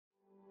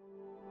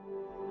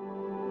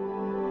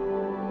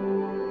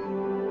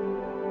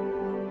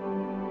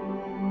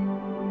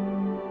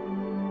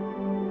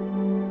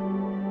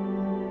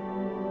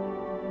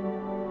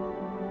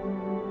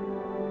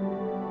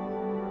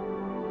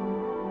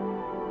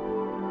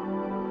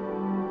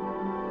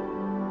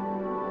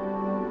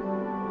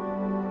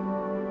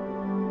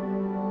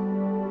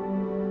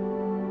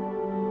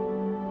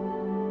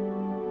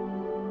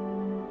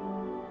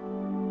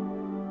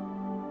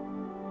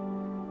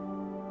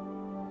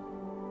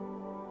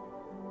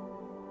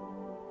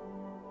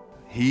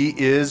He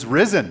is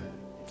risen.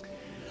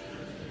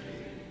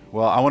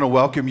 Well, I want to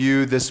welcome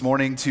you this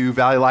morning to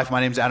Valley Life.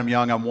 My name is Adam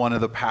Young. I'm one of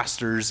the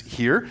pastors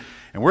here,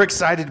 and we're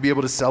excited to be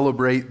able to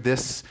celebrate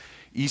this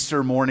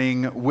Easter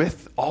morning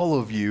with all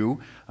of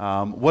you.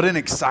 What an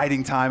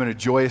exciting time and a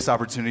joyous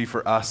opportunity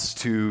for us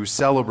to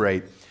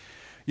celebrate.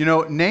 You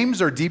know, names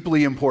are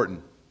deeply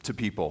important to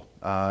people.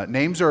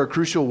 Names are a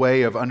crucial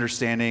way of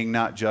understanding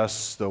not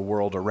just the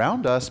world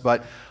around us,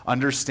 but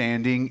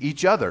understanding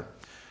each other.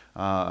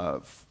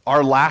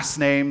 Our last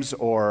names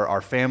or our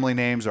family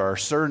names or our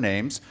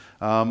surnames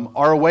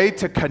are a way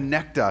to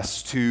connect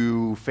us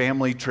to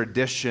family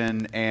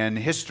tradition and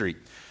history.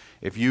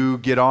 If you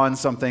get on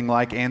something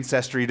like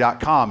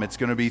Ancestry.com, it's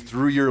going to be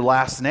through your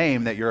last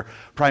name that you're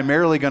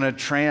primarily going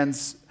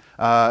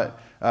to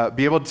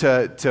be able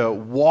to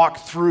walk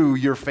through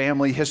your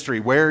family history,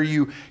 where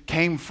you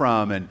came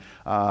from and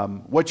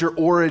what your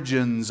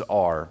origins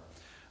are.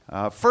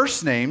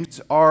 First names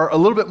are a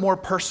little bit more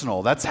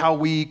personal. That's how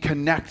we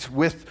connect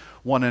with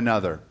one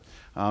another.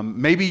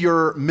 Maybe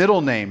your middle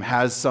name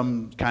has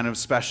some kind of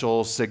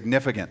special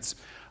significance.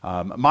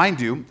 Mine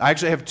do. I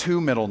actually have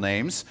two middle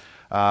names,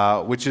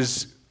 which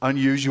is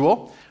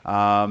unusual.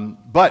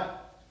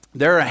 But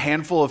there are a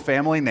handful of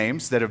family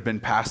names that have been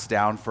passed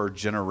down for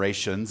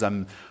generations.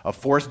 I'm a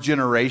fourth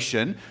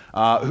generation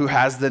who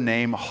has the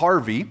name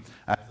Harvey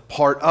as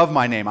part of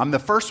my name. I'm the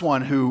first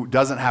one who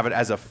doesn't have it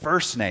as a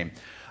first name.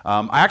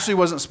 I actually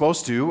wasn't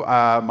supposed to.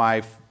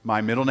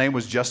 My middle name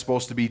was just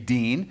supposed to be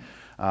Dean,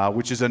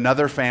 which is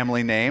another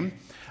family name.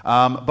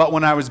 But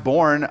when I was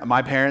born,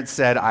 my parents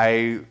said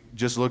I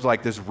just looked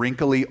like this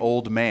wrinkly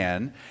old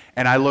man,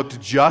 and I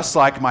looked just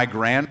like my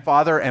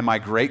grandfather and my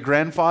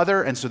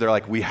great-grandfather, and so they're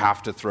like, we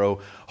have to throw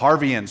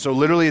Harvey in. So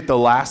literally at the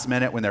last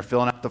minute when they're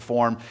filling out the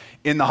form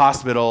in the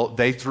hospital,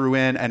 they threw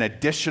in an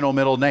additional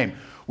middle name,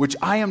 which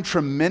I am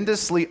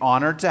tremendously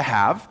honored to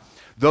have,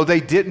 though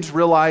they didn't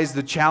realize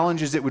the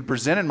challenges it would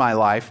present in my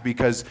life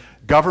because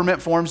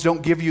government forms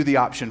don't give you the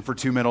option for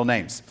two middle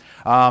names.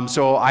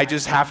 So I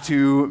just have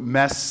to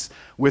mess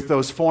with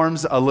those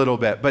forms a little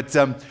bit. But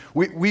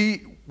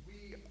we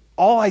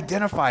all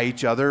identify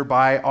each other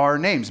by our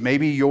names.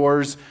 Maybe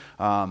yours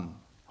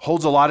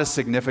holds a lot of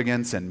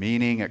significance and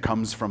meaning. It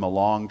comes from a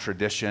long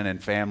tradition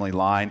and family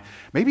line.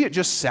 Maybe it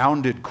just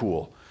sounded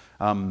cool.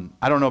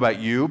 I don't know about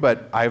you,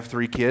 but I have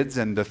three kids,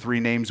 and the three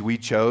names we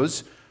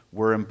chose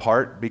were in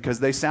part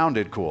because they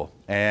sounded cool.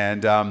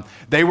 And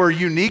they were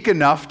unique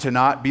enough to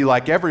not be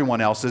like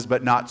everyone else's,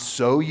 but not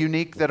so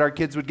unique that our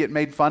kids would get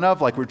made fun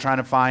of. Like, we're trying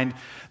to find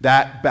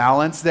that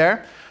balance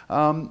there.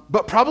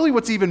 But probably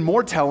what's even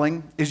more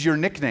telling is your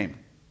nickname,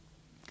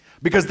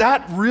 because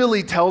that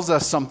really tells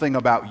us something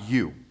about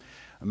you.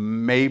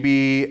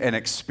 Maybe an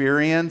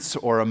experience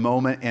or a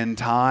moment in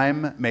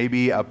time,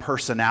 maybe a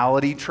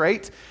personality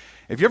trait.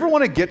 If you ever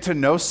want to get to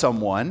know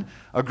someone,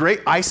 a great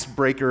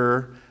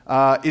icebreaker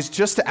is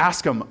just to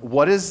ask them,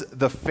 what is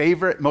the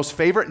most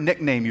favorite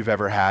nickname you've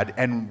ever had,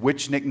 and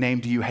which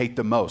nickname do you hate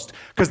the most?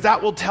 Because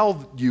that will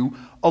tell you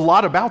a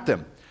lot about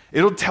them.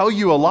 It'll tell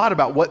you a lot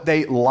about what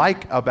they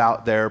like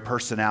about their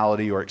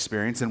personality or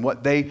experience and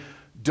what they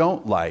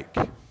don't like.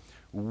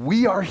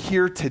 We are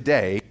here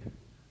today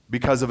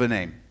because of a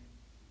name.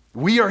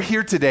 We are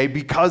here today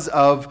because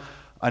of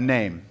a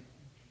name.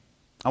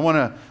 I want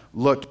to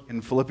look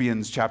in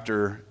Philippians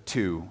chapter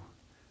 2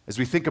 as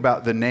we think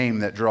about the name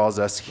that draws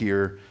us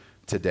here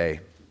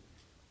today.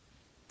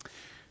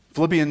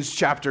 Philippians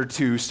chapter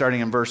 2,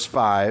 starting in verse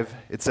 5,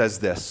 it says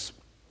this: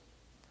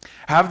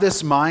 "Have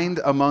this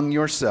mind among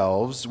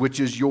yourselves, which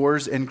is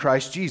yours in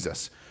Christ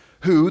Jesus,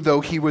 who,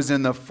 though he was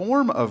in the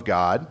form of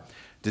God,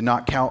 did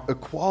not count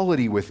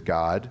equality with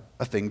God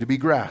a thing to be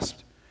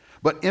grasped,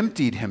 but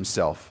emptied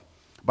himself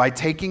by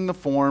taking the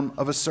form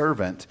of a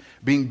servant,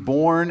 being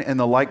born in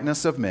the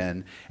likeness of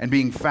men, and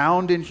being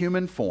found in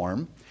human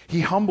form,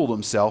 he humbled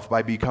himself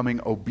by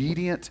becoming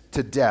obedient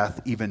to death,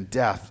 even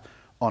death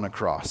on a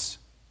cross.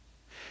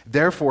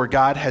 Therefore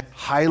God had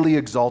highly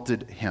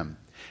exalted him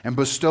and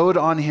bestowed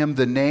on him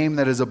the name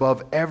that is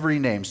above every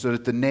name, so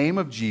that the name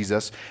of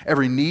Jesus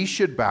every knee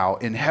should bow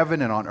in heaven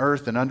and on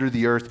earth and under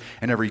the earth,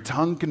 and every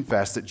tongue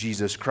confess that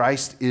Jesus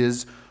Christ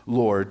is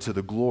Lord, to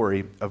the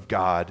glory of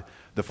God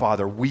the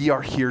Father." We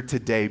are here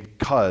today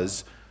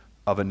because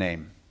of a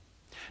name.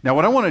 Now,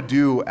 what I want to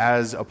do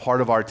as a part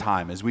of our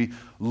time is we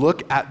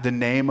look at the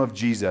name of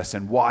Jesus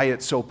and why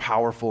it's so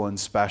powerful and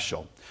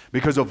special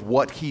because of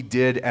what he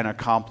did and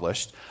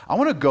accomplished. I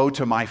want to go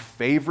to my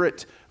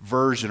favorite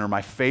version or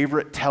my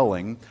favorite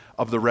telling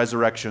of the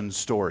resurrection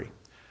story.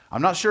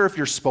 I'm not sure if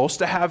you're supposed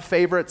to have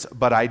favorites,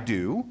 but I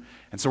do.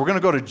 And so we're going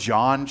to go to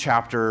John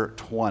chapter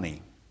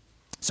 20.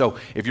 So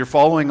if you're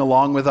following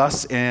along with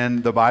us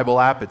in the Bible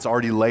app, it's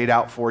already laid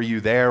out for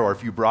you there. Or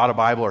if you brought a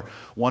Bible or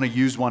want to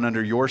use one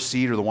under your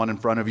seat or the one in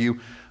front of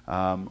you,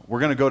 we're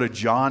going to go to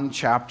John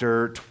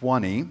chapter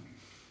 20.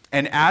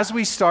 And as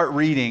we start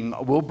reading,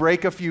 we'll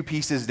break a few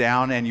pieces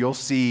down and you'll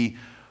see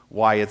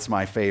why it's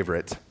my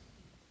favorite.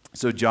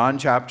 So John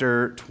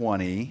chapter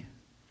 20,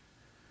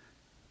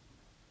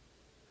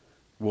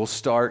 we'll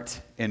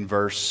start in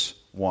verse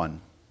 1.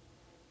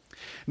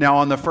 Now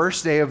on the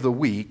first day of the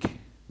week,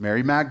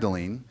 Mary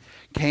Magdalene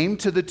came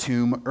to the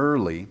tomb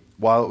early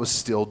while it was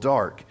still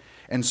dark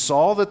and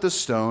saw that the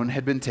stone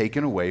had been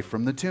taken away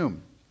from the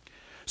tomb.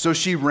 So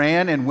she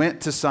ran and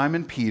went to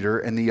Simon Peter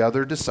and the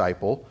other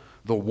disciple,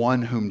 the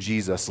one whom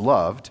Jesus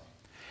loved,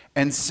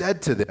 and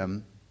said to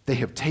them, "They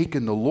have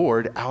taken the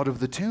Lord out of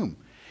the tomb,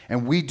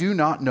 and we do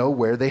not know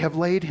where they have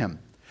laid him."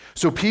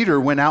 So Peter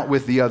went out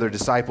with the other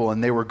disciple,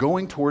 and they were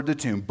going toward the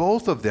tomb.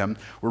 Both of them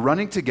were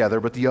running together,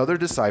 but the other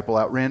disciple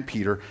outran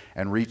Peter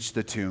and reached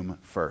the tomb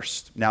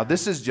first. Now,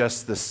 this is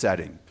just the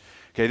setting.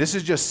 Okay, this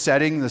is just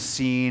setting the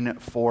scene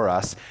for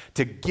us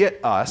to get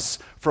us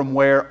from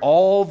where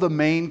all the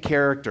main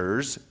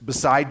characters,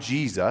 beside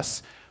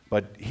Jesus,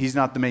 but he's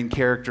not the main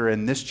character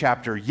in this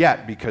chapter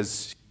yet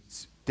because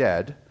he's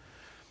dead.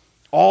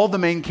 All the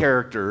main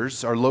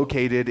characters are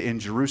located in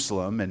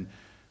Jerusalem, and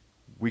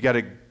we got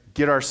to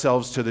get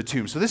ourselves to the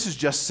tomb. So this is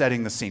just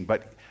setting the scene,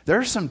 but there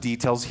are some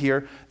details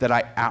here that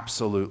I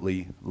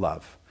absolutely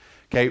love.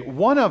 Okay,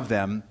 one of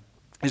them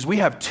is we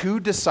have two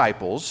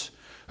disciples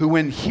who,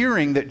 when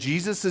hearing that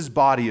Jesus'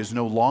 body is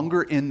no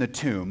longer in the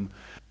tomb,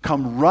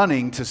 come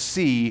running to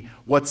see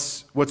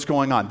what's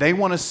going on. They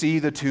want to see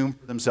the tomb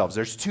for themselves.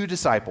 There's two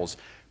disciples,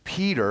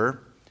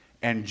 Peter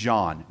and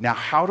John. Now,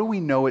 how do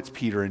we know it's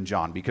Peter and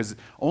John? Because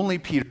only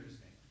Peter.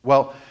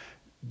 Well,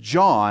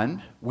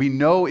 John, we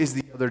know, is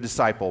the other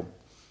disciple.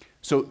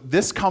 So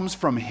this comes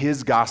from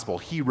his gospel.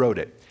 He wrote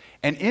it.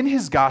 And in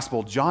his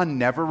gospel, John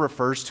never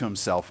refers to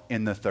himself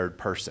in the third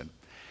person.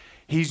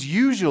 He's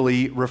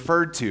usually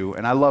referred to,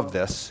 and I love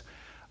this,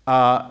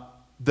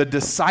 the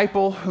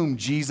disciple whom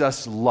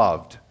Jesus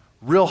loved.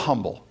 Real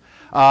humble.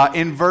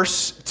 In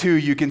verse 2,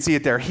 you can see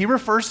it there. He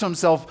refers to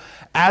himself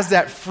as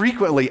that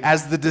frequently,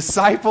 as the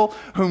disciple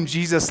whom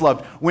Jesus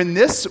loved. When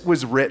this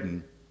was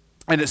written,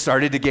 and it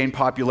started to gain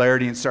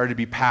popularity and started to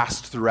be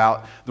passed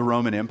throughout the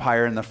Roman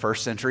Empire in the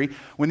first century,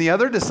 when the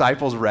other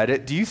disciples read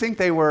it, do you think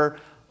they were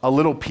a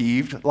little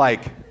peeved?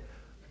 Like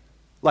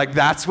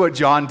that's what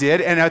John did?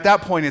 And at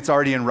that point, it's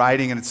already in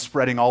writing and it's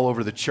spreading all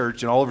over the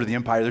church and all over the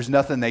empire. There's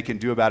nothing they can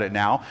do about it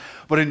now.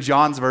 But in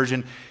John's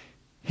version,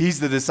 he's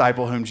the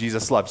disciple whom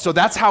Jesus loved. So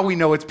that's how we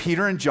know it's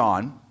Peter and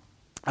John,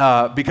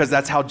 because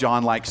that's how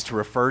John likes to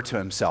refer to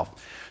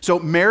himself. So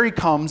Mary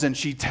comes and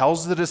she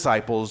tells the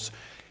disciples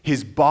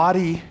his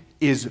body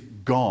is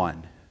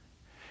gone.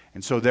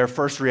 And so their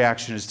first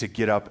reaction is to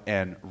get up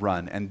and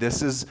run. And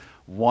this is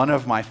one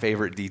of my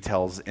favorite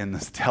details in the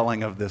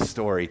telling of this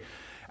story.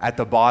 At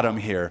the bottom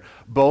here,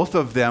 both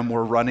of them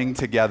were running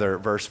together,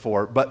 verse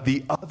 4, but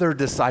the other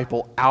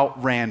disciple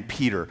outran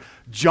Peter.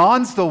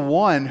 John's the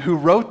one who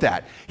wrote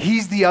that.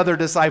 He's the other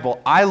disciple.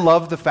 I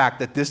love the fact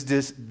that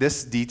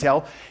this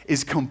detail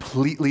is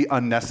completely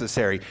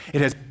unnecessary.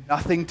 It has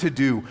nothing to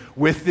do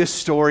with this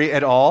story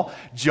at all.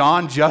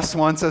 John just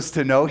wants us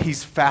to know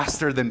he's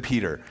faster than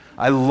Peter.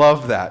 I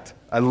love that.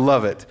 I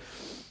love it.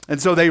 And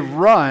so they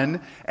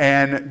run,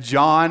 and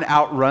John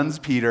outruns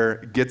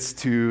Peter, gets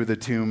to the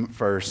tomb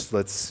first.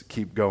 Let's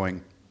keep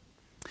going.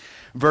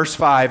 Verse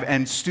 5,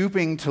 and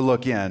stooping to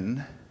look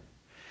in,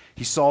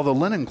 he saw the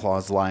linen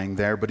cloths lying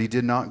there, but he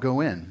did not go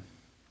in.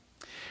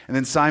 And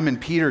then Simon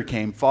Peter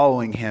came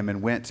following him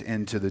and went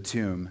into the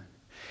tomb.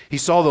 He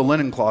saw the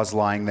linen cloths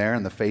lying there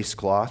and the face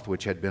cloth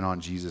which had been on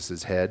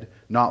Jesus' head,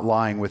 not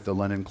lying with the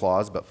linen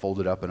cloths, but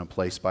folded up in a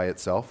place by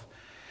itself.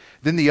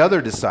 Then the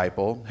other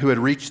disciple, who had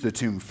reached the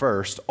tomb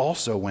first,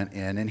 also went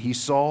in, and he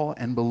saw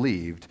and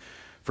believed,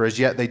 for as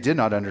yet they did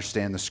not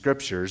understand the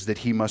scriptures, that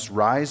he must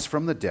rise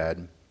from the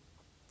dead.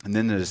 And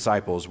then the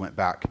disciples went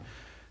back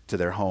to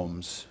their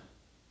homes.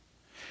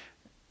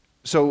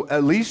 So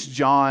at least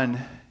John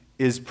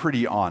is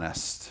pretty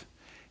honest.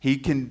 He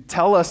can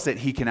tell us that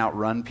he can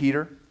outrun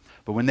Peter,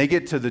 but when they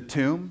get to the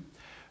tomb,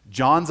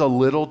 John's a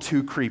little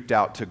too creeped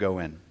out to go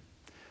in.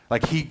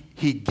 Like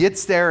he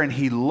gets there and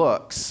he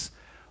looks,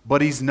 but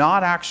he's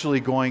not actually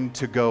going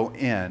to go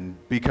in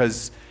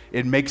because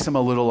it makes him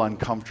a little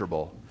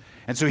uncomfortable.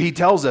 And so he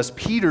tells us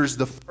Peter's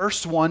the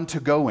first one to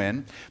go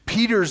in.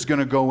 Peter's going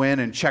to go in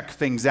and check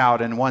things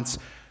out, and once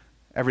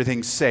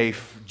everything's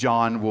safe,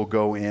 John will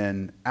go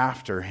in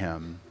after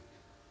him.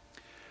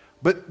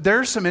 But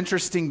there's some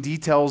interesting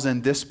details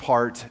in this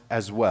part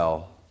as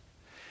well.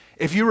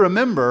 If you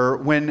remember,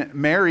 when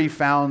Mary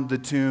found the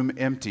tomb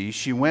empty,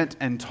 she went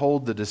and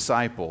told the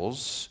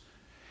disciples,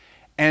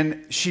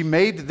 and she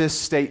made this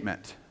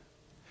statement: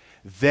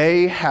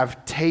 they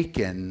have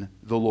taken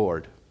the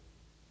Lord.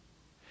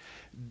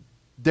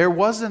 There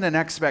wasn't an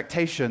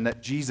expectation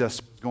that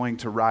Jesus was going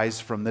to rise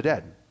from the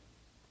dead.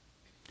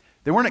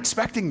 They weren't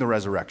expecting the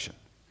resurrection.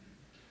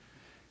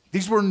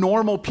 These were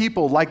normal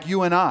people like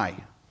you and I,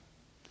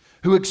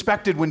 who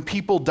expected when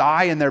people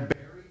die and they're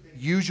buried, they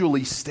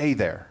usually stay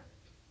there.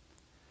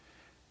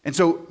 And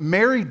so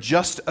Mary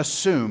just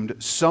assumed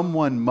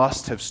someone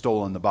must have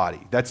stolen the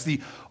body. That's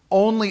the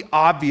only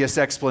obvious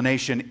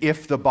explanation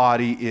if the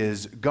body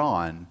is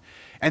gone.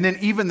 And then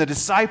even the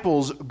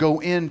disciples go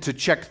in to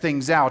check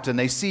things out, and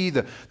they see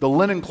the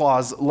linen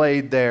cloths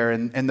laid there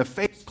and the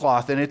face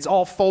cloth, and it's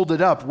all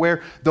folded up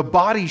where the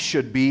body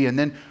should be. And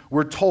then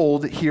we're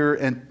told here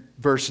in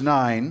verse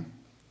 9,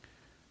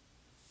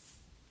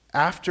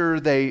 after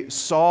they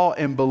saw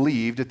and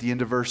believed at the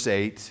end of verse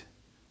 8,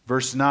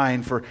 verse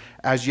 9, for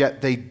as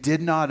yet they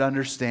did not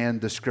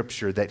understand the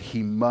scripture that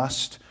he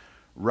must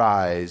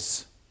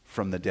rise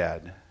from the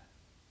dead.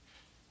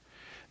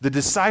 The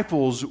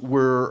disciples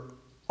were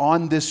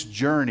on this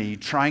journey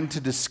trying to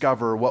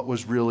discover what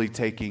was really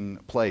taking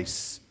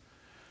place.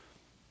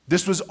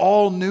 This was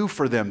all new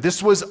for them.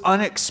 This was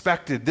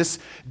unexpected. This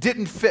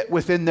didn't fit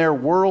within their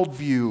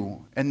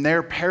worldview and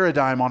their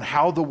paradigm on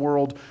how the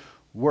world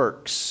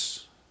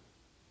works.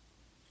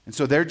 And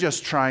so they're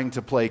just trying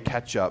to play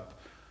catch up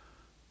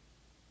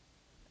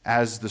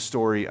as the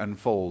story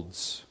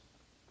unfolds.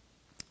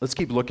 Let's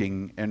keep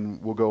looking, and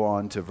we'll go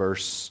on to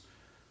verse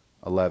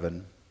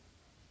 11.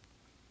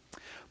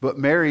 But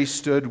Mary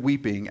stood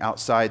weeping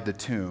outside the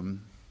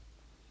tomb,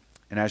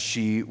 and as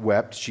she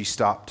wept, she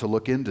stopped to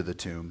look into the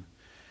tomb.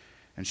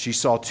 And she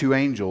saw two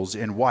angels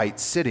in white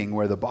sitting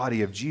where the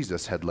body of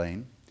Jesus had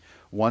lain,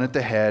 one at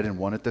the head and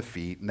one at the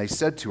feet. And they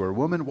said to her,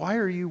 "Woman, why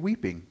are you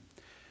weeping?"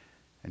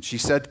 And she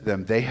said to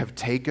them, "They have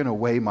taken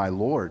away my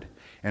Lord,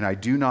 and I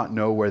do not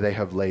know where they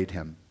have laid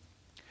him."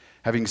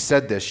 Having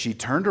said this, she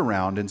turned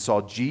around and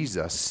saw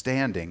Jesus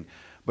standing,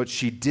 but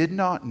she did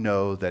not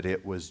know that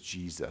it was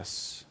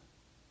Jesus.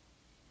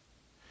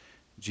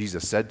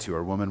 Jesus said to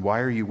her, "Woman, why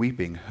are you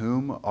weeping?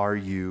 Whom are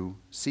you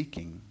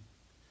seeking?"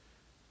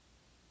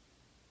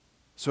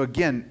 So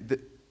again,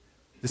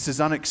 this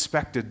is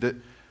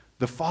unexpected.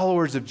 The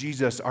followers of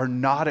Jesus are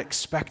not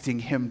expecting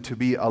him to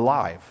be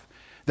alive.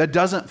 That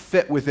doesn't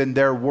fit within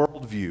their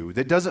worldview.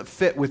 That doesn't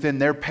fit within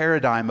their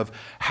paradigm of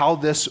how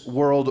this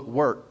world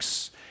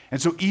works.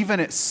 And so even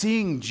at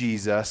seeing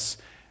Jesus,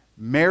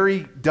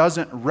 Mary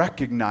doesn't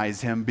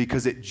recognize him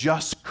because it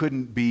just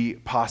couldn't be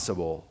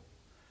possible.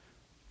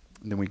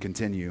 And then we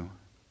continue.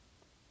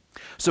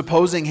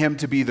 Supposing him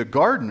to be the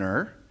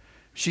gardener,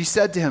 she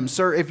said to him,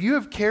 "Sir, if you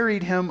have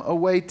carried him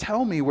away,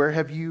 tell me where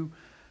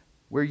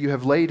you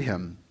have laid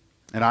him,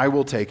 and I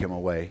will take him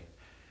away."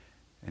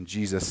 And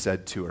Jesus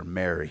said to her,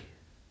 "Mary."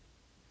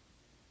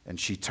 And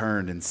she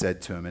turned and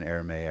said to him in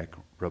Aramaic,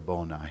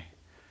 "Rabboni,"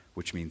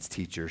 which means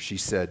teacher.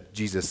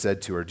 Jesus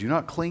said to her, "Do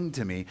not cling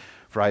to me,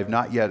 for I have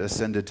not yet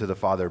ascended to the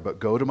Father, but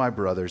go to my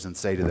brothers and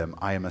say to them,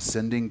 I am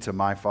ascending to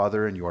my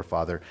Father and your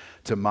Father,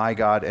 to my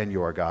God and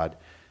your God."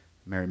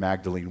 Mary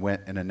Magdalene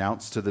went and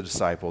announced to the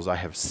disciples, "I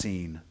have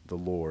seen the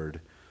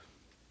Lord,"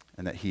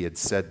 and that he had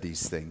said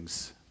these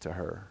things to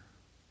her.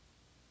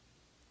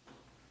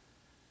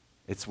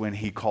 It's when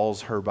he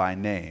calls her by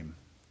name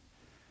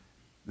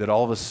that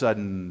all of a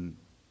sudden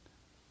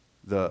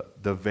the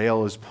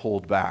veil is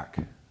pulled back.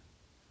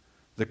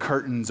 The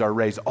curtains are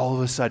raised. All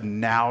of a sudden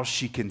now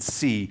she can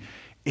see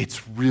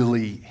it's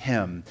really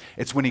him.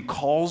 It's when he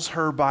calls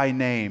her by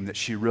name that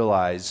she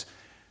realizes,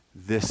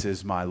 this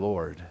is my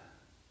Lord.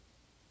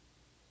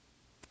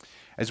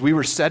 As we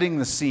were setting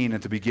the scene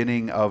at the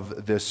beginning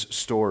of this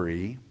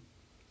story,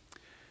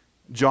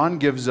 John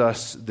gives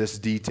us this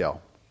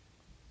detail.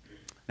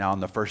 Now, on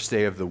the first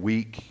day of the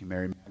week,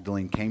 Mary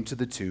Magdalene came to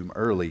the tomb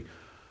early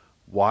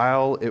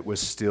while it was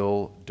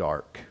still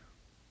dark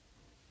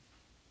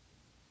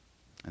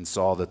and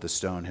saw that the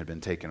stone had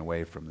been taken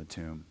away from the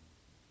tomb.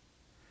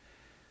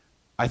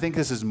 I think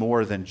this is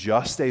more than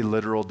just a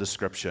literal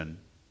description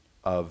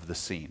of the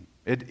scene.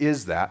 It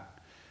is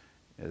that.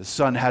 The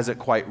sun hasn't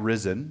quite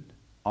risen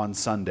on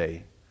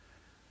Sunday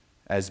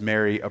as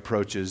Mary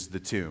approaches the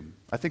tomb.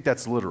 I think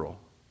that's literal.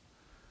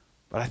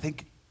 But I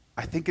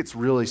think it's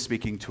really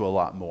speaking to a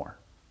lot more.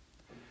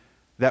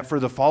 That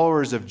for the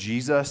followers of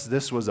Jesus,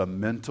 this was a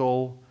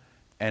mental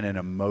and an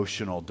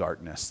emotional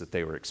darkness that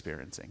they were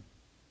experiencing.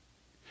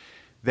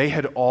 They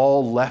had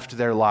all left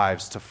their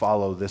lives to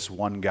follow this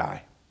one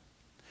guy.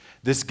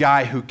 This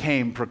guy who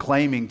came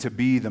proclaiming to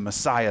be the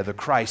Messiah, the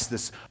Christ,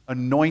 this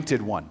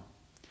anointed one.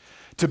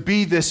 To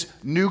be this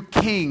new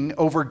king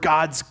over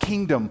God's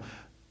kingdom.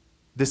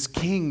 This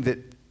king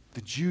that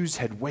the Jews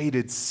had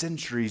waited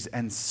centuries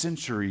and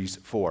centuries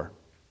for.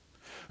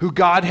 Who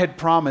God had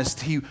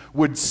promised he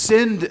would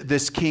send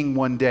this king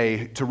one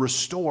day to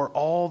restore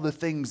all the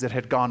things that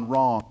had gone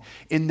wrong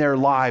in their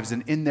lives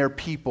and in their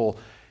people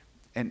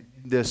and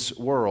in this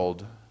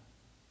world.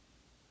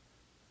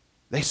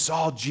 They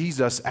saw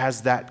Jesus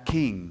as that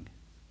king,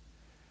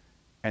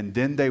 and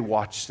then they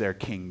watched their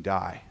king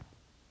die.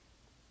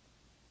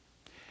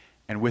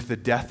 And with the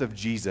death of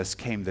Jesus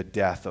came the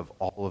death of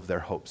all of their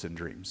hopes and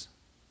dreams.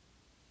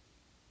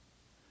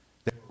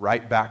 They were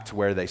right back to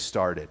where they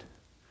started,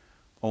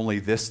 only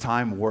this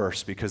time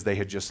worse because they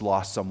had just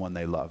lost someone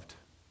they loved.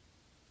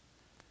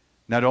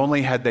 Not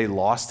only had they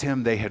lost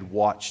him, they had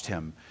watched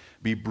him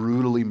be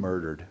brutally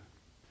murdered.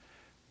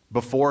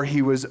 Before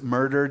he was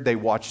murdered, they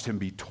watched him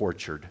be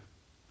tortured.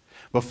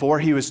 Before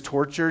he was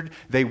tortured,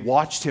 they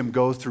watched him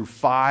go through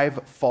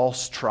 5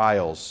 false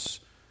trials,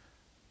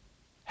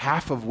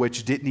 half of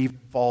which didn't even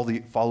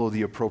follow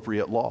the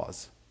appropriate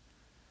laws.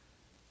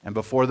 And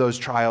before those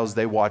trials,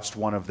 they watched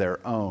one of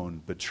their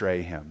own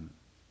betray him.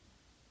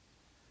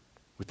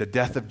 With the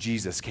death of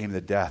Jesus came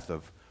the death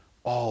of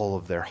all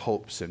of their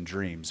hopes and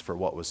dreams for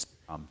what was to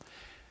come.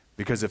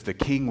 Because if the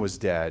king was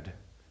dead,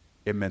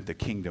 it meant the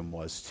kingdom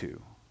was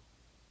too.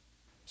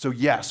 So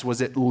yes,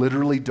 was it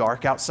literally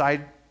dark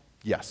outside?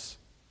 Yes.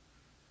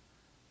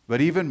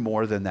 But even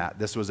more than that,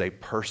 this was a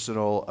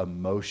personal,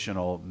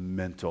 emotional,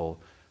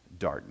 mental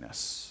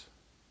darkness.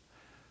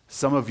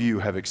 Some of you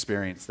have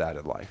experienced that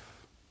in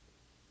life.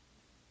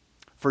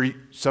 For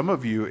some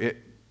of you,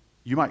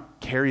 you might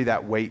carry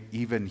that weight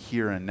even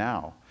here and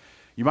now.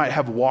 You might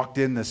have walked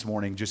in this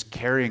morning just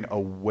carrying a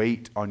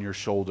weight on your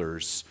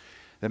shoulders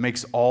that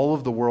makes all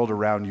of the world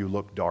around you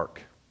look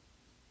dark.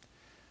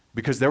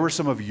 Because there were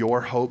some of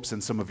your hopes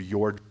and some of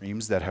your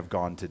dreams that have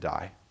gone to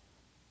die.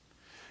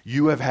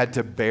 You have had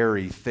to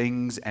bury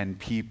things and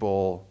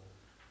people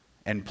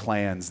and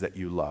plans that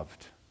you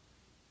loved.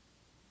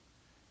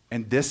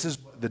 And this is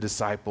what the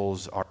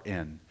disciples are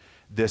in.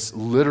 This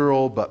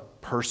literal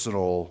but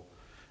personal,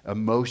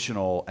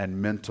 emotional,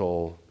 and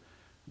mental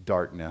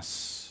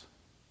darkness.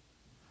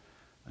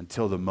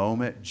 Until the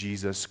moment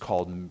Jesus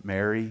called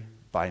Mary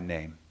by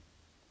name.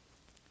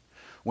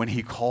 When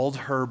he called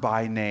her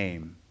by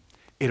name,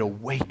 it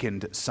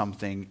awakened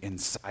something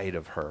inside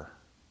of her.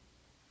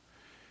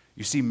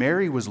 You see,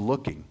 Mary was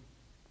looking.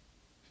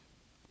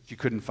 She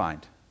couldn't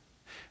find.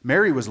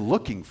 Mary was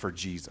looking for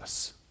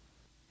Jesus,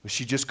 but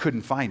she just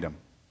couldn't find him.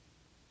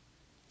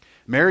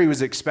 Mary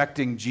was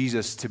expecting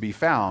Jesus to be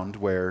found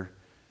where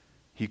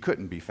he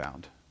couldn't be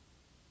found.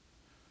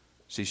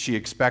 See, she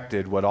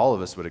expected what all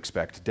of us would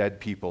expect: dead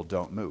people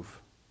don't move.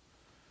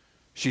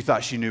 She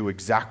thought she knew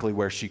exactly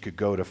where she could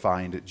go to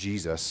find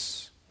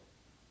Jesus.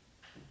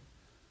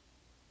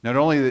 Not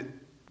only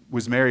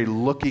was Mary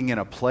looking in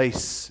a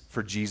place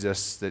for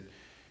Jesus that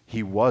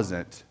he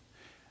wasn't,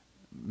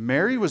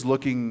 Mary was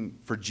looking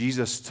for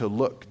Jesus to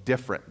look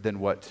different than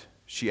what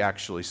she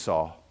actually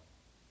saw.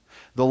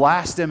 The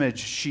last image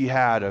she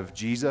had of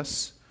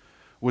Jesus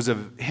was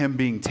of him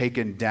being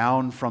taken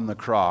down from the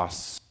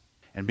cross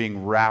and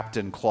being wrapped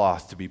in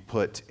cloth to be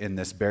put in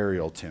this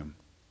burial tomb.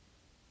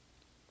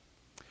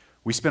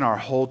 We spent our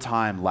whole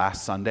time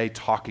last Sunday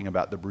talking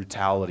about the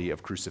brutality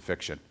of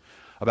crucifixion,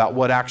 about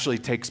what actually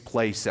takes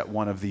place at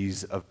one of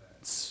these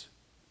events.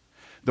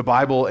 The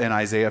Bible in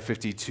Isaiah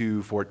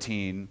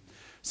 52:14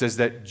 says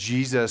that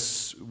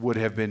Jesus would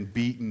have been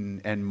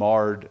beaten and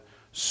marred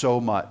so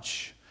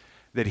much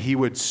that he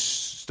would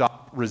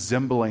stop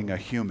resembling a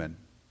human.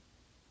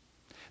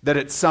 That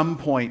at some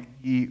point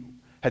he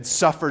had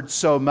suffered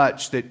so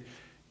much that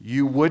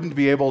you wouldn't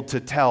be able to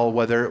tell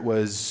whether it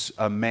was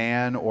a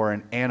man or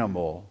an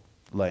animal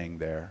laying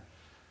there.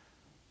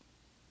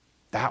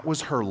 That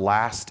was her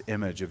last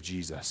image of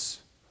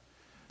Jesus.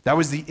 That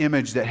was the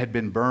image that had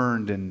been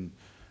burned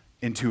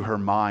into her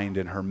mind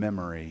and her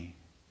memory.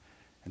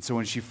 And so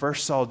when she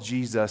first saw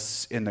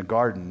Jesus in the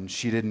garden,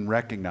 she didn't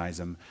recognize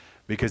him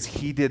because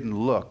he didn't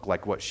look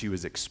like what she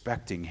was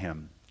expecting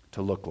him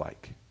to look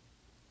like.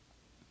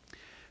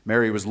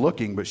 Mary was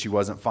looking, but she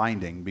wasn't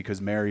finding because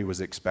Mary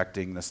was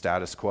expecting the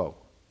status quo.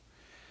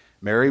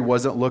 Mary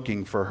wasn't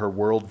looking for her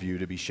worldview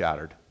to be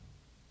shattered.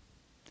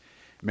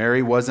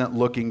 Mary wasn't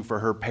looking for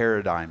her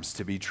paradigms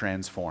to be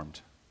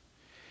transformed.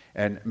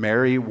 And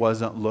Mary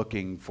wasn't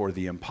looking for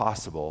the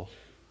impossible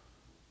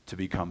to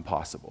become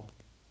possible.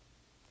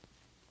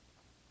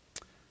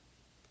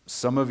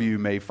 Some of you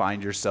may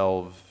find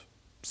yourself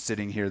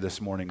sitting here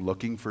this morning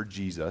looking for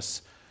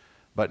Jesus,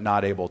 but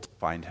not able to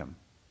find him.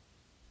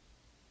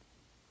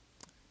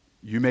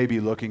 You may be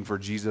looking for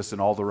Jesus in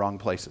all the wrong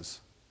places.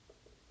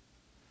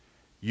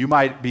 You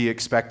might be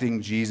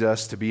expecting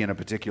Jesus to be in a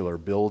particular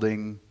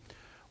building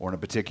or in a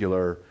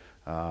particular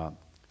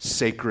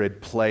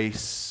sacred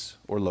place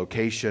or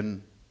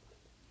location.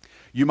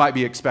 You might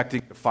be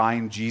expecting to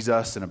find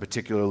Jesus in a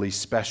particularly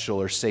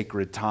special or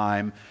sacred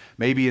time,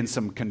 maybe in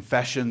some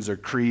confessions or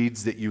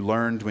creeds that you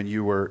learned when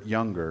you were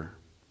younger.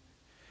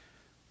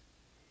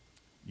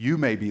 You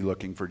may be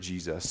looking for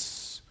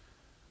Jesus,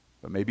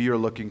 but maybe you're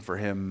looking for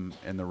him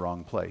in the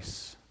wrong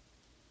place.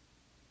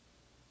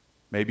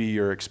 Maybe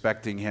you're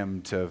expecting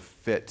him to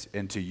fit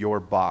into your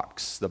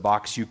box, the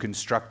box you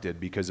constructed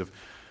because of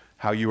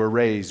how you were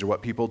raised or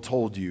what people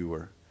told you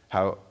or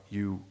how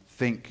you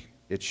think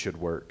it should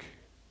work.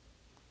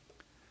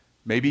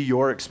 Maybe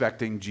you're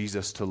expecting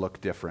Jesus to look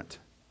different.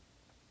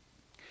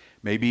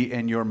 Maybe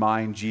in your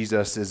mind,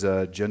 Jesus is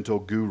a gentle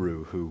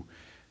guru who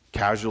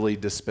casually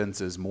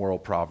dispenses moral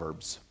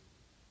proverbs.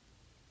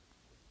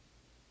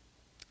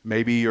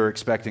 Maybe you're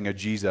expecting a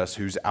Jesus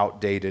who's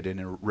outdated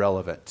and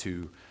irrelevant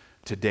to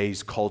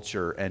today's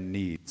culture and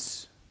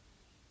needs.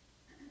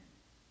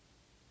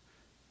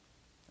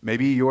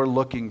 Maybe you're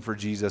looking for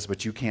Jesus,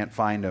 but you can't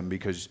find him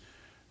because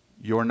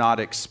you're not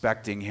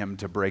expecting him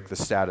to break the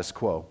status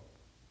quo.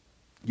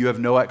 You have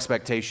no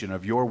expectation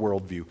of your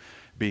worldview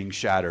being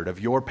shattered, of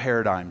your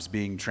paradigms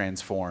being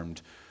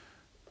transformed.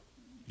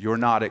 You're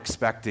not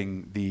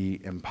expecting the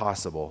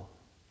impossible.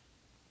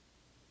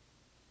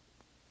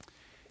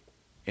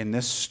 in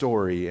this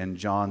story, in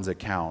John's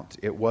account,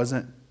 it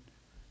wasn't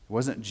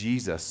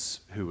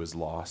Jesus who was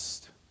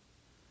lost.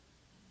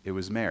 It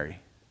was Mary.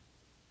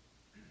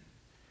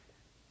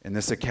 In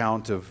this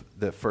account of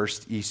the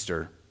first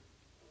Easter,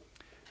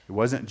 it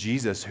wasn't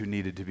Jesus who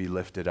needed to be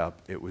lifted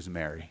up. It was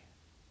Mary.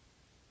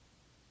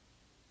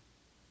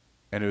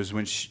 And it was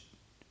when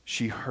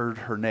she heard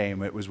her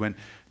name, it was when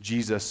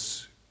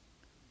Jesus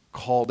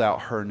called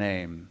out her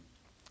name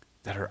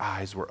that her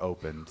eyes were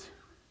opened.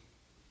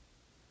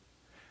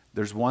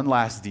 There's one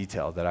last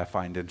detail that I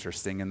find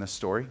interesting in this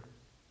story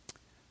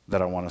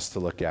that I want us to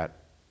look at.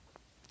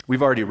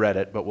 We've already read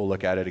it, but we'll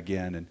look at it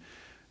again. And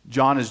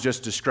John is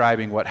just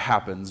describing what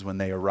happens when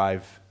they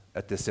arrive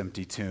at this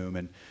empty tomb.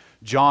 And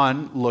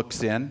John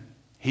looks in.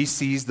 He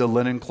sees the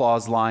linen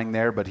cloths lying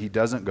there, but he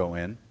doesn't go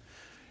in.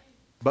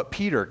 But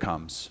Peter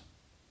comes.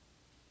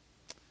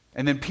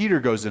 And then Peter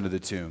goes into the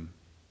tomb.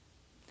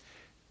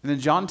 And then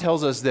John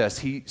tells us this.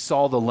 He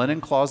saw the linen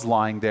cloths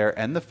lying there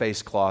and the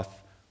face cloth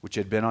which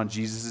had been on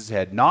Jesus'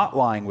 head, not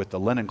lying with the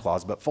linen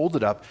cloths, but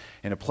folded up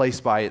in a place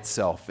by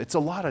itself. It's a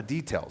lot of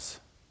details.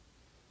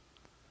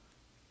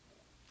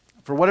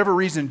 For whatever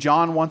reason,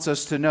 John wants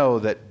us to know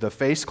that the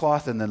face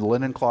cloth and the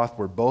linen cloth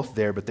were both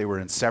there, but they were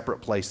in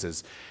separate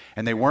places.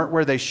 And they weren't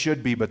where they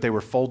should be, but they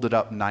were folded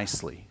up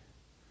nicely.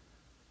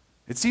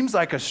 It seems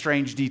like a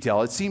strange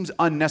detail. It seems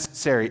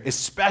unnecessary,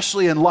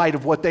 especially in light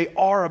of what they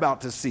are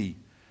about to see.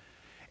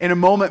 In a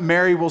moment,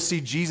 Mary will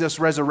see Jesus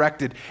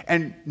resurrected,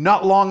 and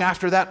not long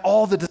after that,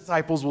 all the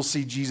disciples will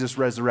see Jesus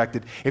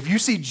resurrected. If you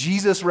see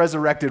Jesus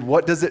resurrected,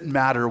 what does it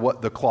matter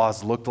what the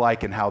cloths looked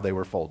like and how they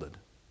were folded?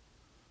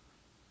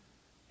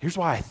 Here's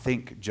why I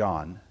think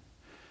John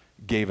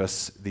gave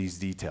us these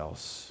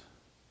details.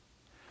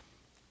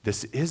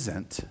 This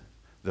isn't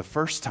the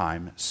first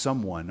time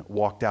someone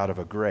walked out of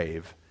a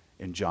grave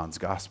in John's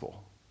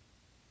gospel.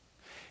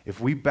 If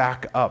we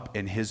back up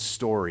in his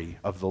story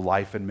of the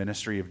life and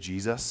ministry of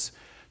Jesus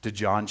to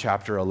John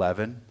chapter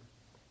 11,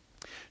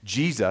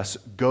 Jesus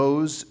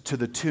goes to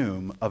the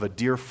tomb of a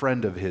dear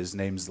friend of his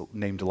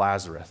named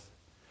Lazarus.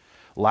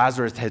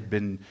 Lazarus had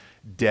been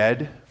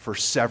dead for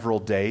several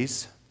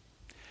days.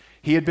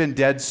 He had been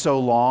dead so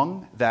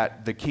long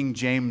that the King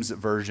James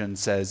Version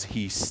says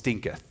he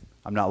stinketh.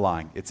 I'm not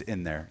lying. It's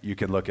in there. You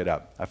can look it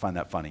up. I find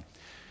that funny.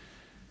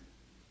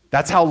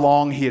 That's how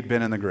long he had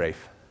been in the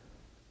grave.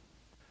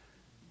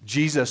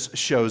 Jesus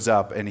shows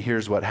up, and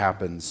here's what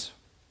happens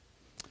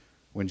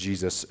when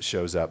Jesus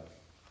shows up.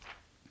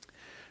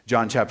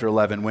 John chapter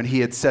 11, when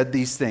he had said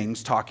these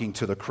things, talking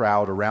to the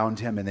crowd around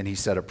him, and then he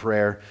said a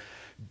prayer,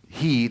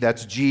 he,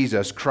 that's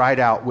Jesus,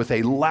 cried out with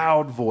a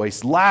loud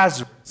voice,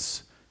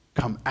 Lazarus,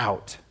 come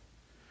out.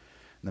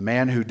 And the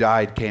man who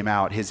died came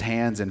out, his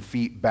hands and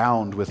feet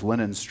bound with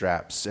linen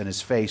straps, and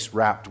his face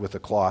wrapped with a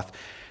cloth.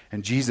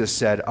 And Jesus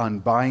said,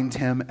 unbind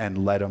him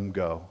and let him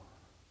go.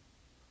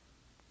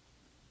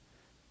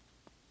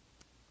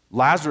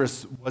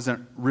 Lazarus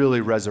wasn't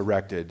really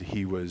resurrected.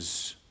 He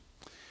was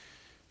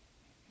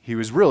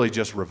really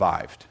just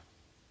revived.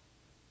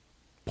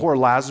 Poor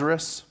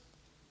Lazarus,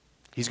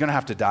 he's going to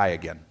have to die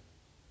again.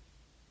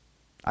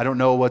 I don't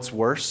know what's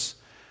worse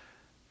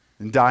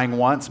than dying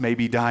once,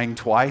 maybe dying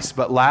twice,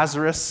 but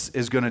Lazarus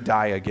is going to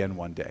die again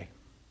one day,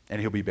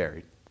 and he'll be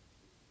buried.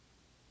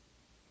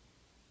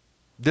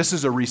 This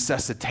is a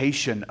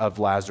resuscitation of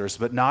Lazarus,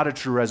 but not a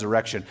true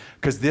resurrection,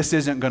 because this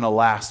isn't going to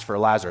last for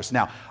Lazarus.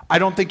 Now, I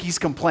don't think he's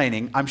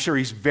complaining. I'm sure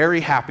he's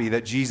very happy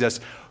that Jesus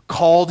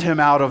called him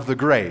out of the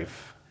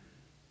grave.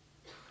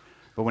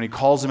 But when he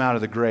calls him out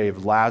of the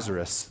grave,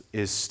 Lazarus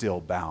is still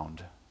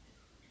bound.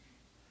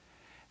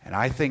 And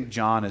I think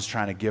John is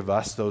trying to give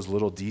us those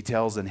little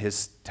details in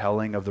his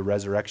telling of the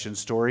resurrection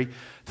story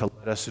to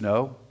let us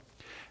know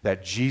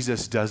that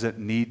Jesus doesn't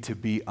need to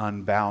be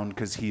unbound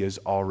because he is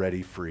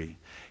already free.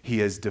 He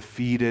has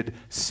defeated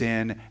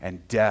sin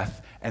and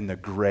death and the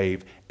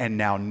grave, and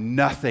now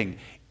nothing,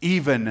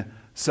 even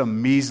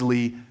some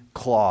measly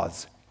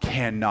claws,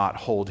 cannot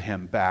hold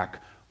him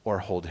back or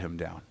hold him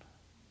down.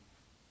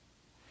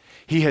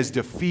 He has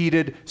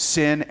defeated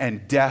sin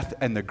and death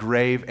and the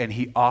grave, and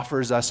he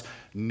offers us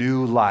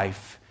new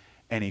life,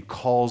 and he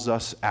calls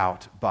us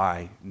out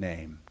by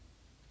name.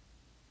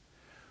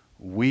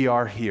 We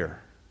are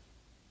here.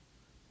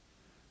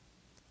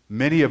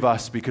 Many of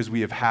us, because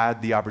we have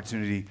had the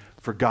opportunity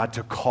for God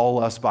to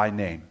call us by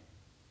name.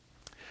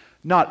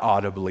 Not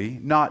audibly,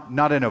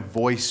 not in a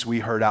voice we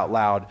heard out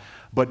loud,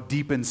 but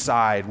deep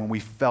inside when we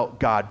felt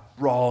God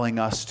drawing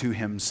us to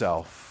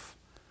himself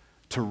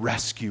to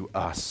rescue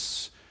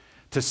us,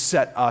 to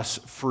set us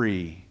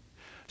free,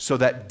 so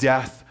that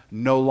death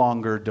no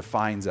longer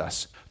defines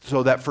us.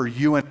 So that for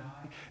you and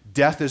I,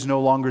 death is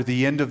no longer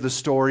the end of the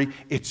story,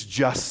 it's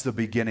just the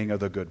beginning of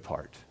the good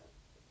part.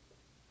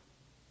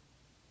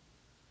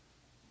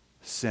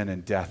 Sin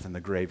and death and the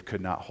grave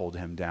could not hold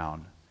him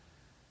down,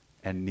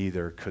 and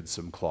neither could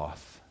some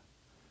cloth.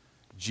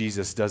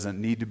 Jesus doesn't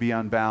need to be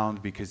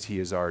unbound because he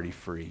is already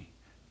free.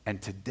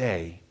 And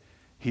today,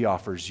 he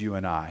offers you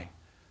and I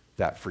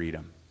that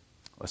freedom.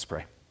 Let's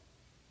pray.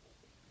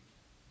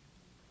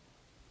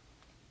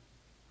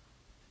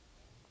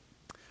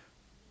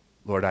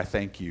 Lord, I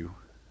thank you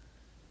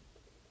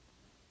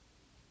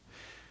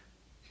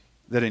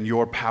that in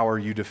your power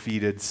you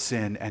defeated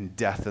sin and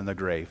death in the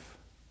grave.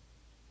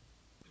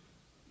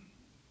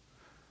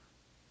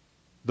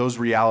 Those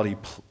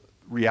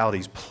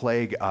realities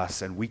plague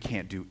us, and we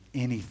can't do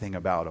anything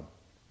about them.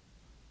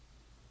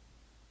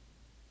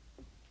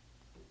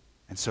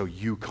 And so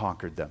you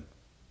conquered them.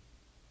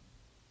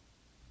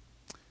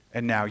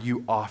 And now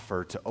you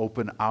offer to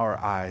open our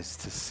eyes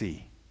to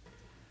see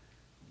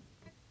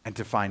and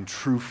to find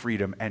true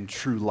freedom and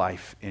true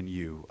life in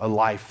you, a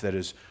life that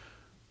is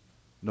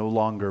no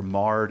longer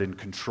marred and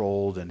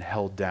controlled and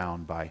held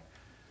down by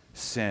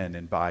sin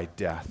and by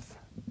death.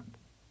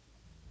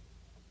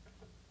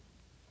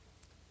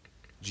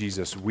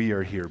 Jesus, we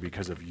are here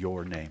because of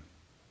your name,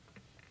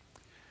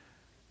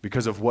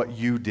 because of what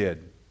you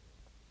did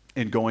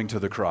in going to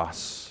the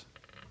cross,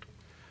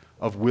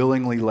 of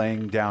willingly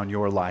laying down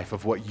your life,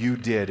 of what you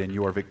did in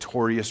your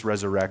victorious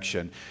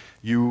resurrection.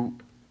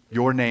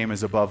 Your name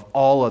is above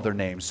all other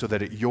names, so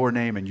that at your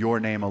name and your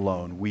name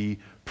alone we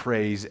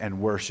praise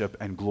and worship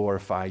and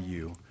glorify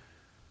you.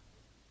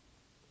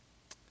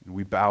 And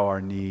we bow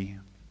our knee,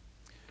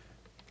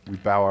 we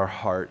bow our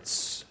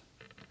hearts,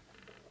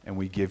 and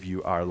we give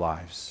you our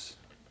lives.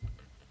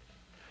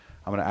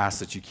 I'm going to ask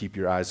that you keep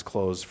your eyes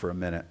closed for a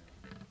minute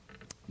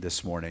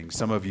this morning.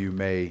 Some of you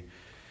may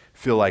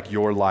feel like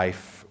your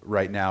life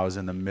right now is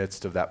in the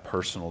midst of that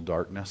personal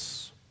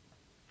darkness,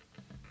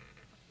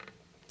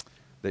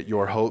 that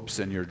your hopes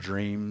and your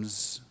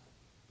dreams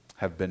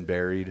have been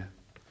buried,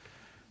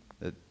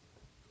 that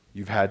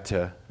you've had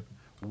to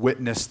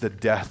witness the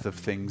death of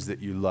things that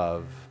you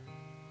love.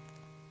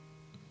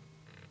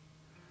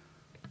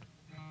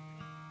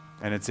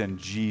 And it's in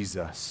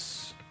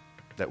Jesus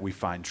that we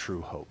find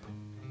true hope.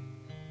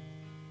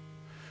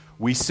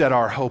 We set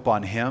our hope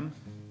on him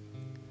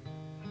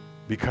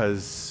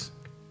because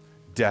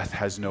death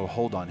has no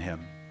hold on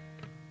him.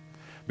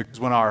 Because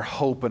when our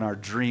hope and our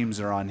dreams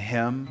are on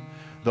him,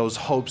 those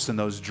hopes and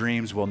those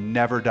dreams will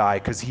never die,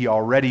 because he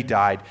already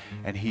died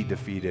and he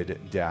defeated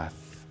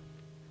death.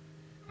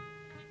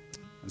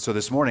 And so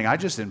this morning, I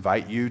just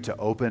invite you to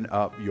open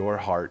up your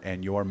heart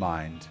and your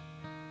mind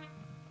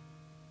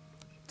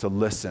to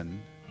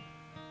listen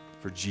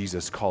for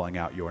Jesus calling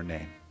out your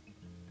name.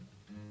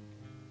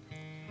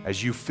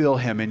 As you feel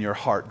him in your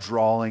heart,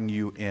 drawing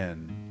you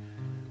in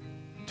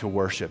to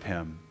worship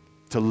him,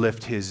 to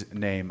lift his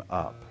name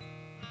up.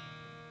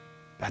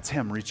 That's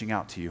him reaching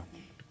out to you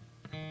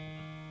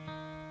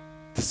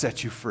to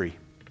set you free,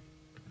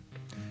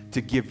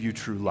 to give you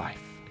true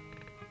life.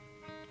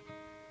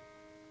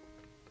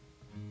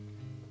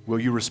 Will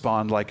you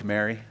respond like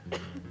Mary?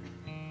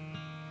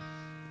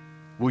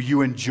 Will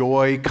you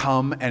enjoy,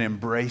 come, and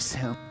embrace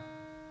him?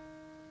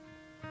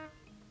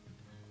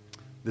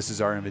 This is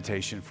our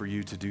invitation for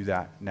you to do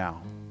that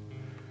now.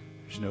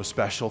 There's no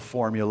special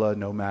formula,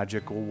 no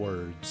magical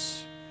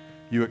words.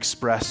 You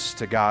express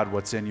to God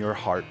what's in your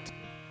heart.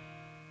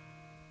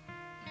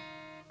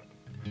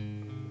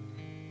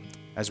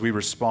 As we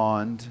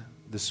respond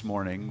this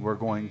morning, we're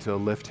going to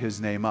lift his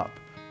name up.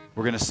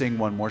 We're going to sing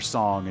one more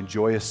song in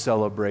joyous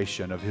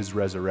celebration of his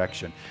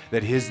resurrection,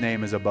 that his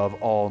name is above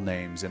all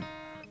names, and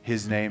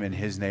his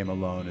name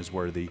alone is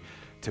worthy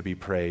to be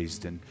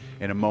praised. And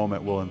in a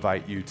moment, we'll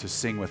invite you to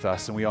sing with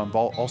us, and we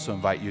also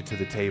invite you to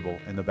the table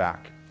in the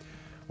back,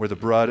 where the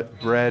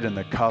bread and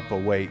the cup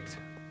await,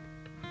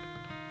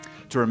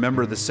 to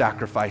remember the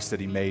sacrifice that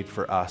he made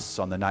for us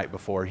on the night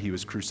before he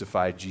was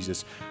crucified.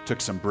 Jesus took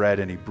some bread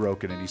and he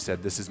broke it, and he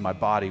said, "This is my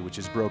body, which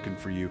is broken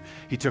for you."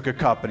 He took a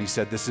cup and he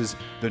said, "This is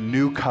the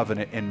new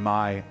covenant in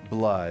my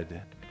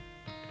blood."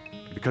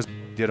 Because he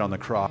did on the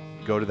cross,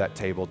 go to that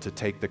table to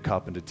take the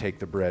cup and to take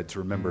the bread, to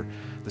remember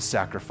the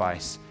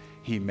sacrifice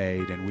he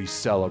made, and we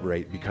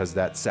celebrate because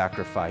that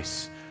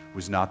sacrifice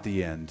was not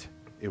the end,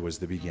 it was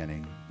the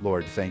beginning.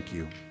 Lord, thank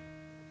you.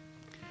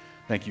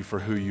 Thank you for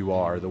who you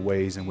are, the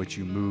ways in which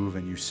you move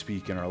and you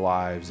speak in our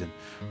lives. And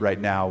right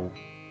now,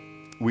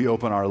 we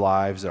open our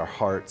lives, our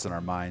hearts, and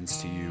our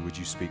minds to you. Would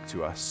you speak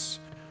to us?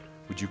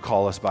 Would you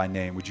call us by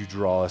name? Would you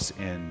draw us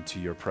into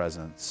your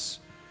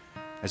presence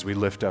as we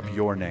lift up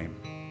your name,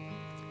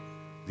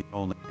 the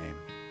only name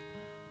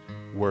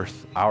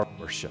worth our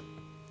worship,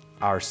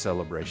 our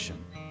celebration,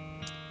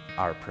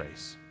 our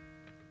praise?